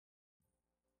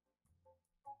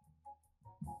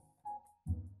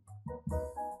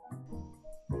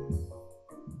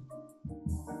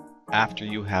After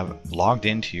you have logged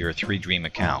into your 3Dream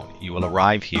account, you will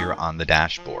arrive here on the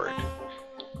dashboard.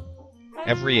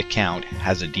 Every account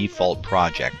has a default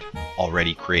project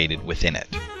already created within it,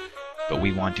 but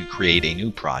we want to create a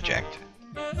new project.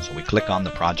 So we click on the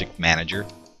Project Manager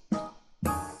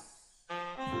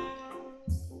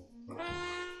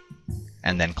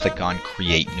and then click on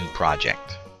Create New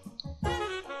Project.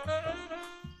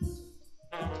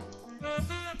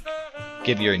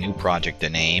 Give your new project a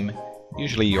name.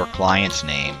 Usually your client's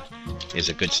name is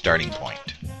a good starting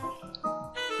point.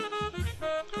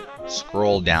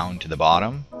 Scroll down to the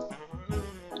bottom.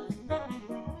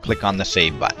 Click on the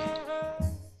Save button.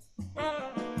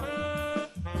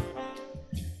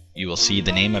 You will see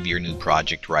the name of your new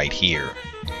project right here.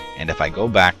 And if I go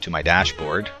back to my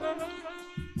dashboard,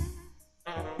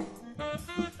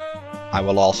 I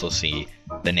will also see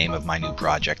the name of my new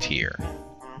project here.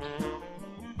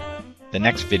 The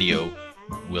next video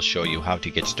will show you how to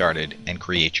get started and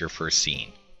create your first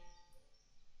scene.